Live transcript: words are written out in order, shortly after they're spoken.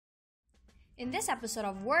In this episode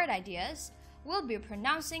of Word Ideas, we'll be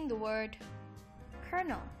pronouncing the word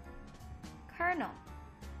colonel. Colonel,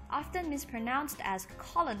 often mispronounced as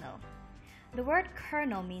colonel. The word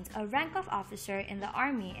colonel means a rank of officer in the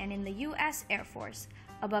Army and in the U.S. Air Force,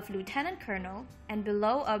 above lieutenant colonel and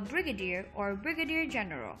below a brigadier or brigadier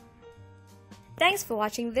general. Thanks for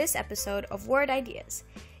watching this episode of Word Ideas.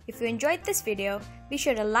 If you enjoyed this video, be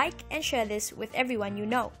sure to like and share this with everyone you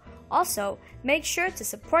know. Also, make sure to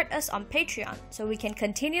support us on Patreon so we can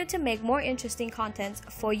continue to make more interesting content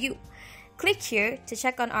for you. Click here to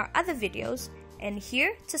check on our other videos and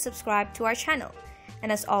here to subscribe to our channel.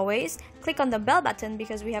 And as always, click on the bell button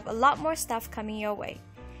because we have a lot more stuff coming your way.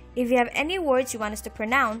 If you have any words you want us to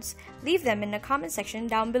pronounce, leave them in the comment section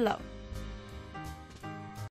down below.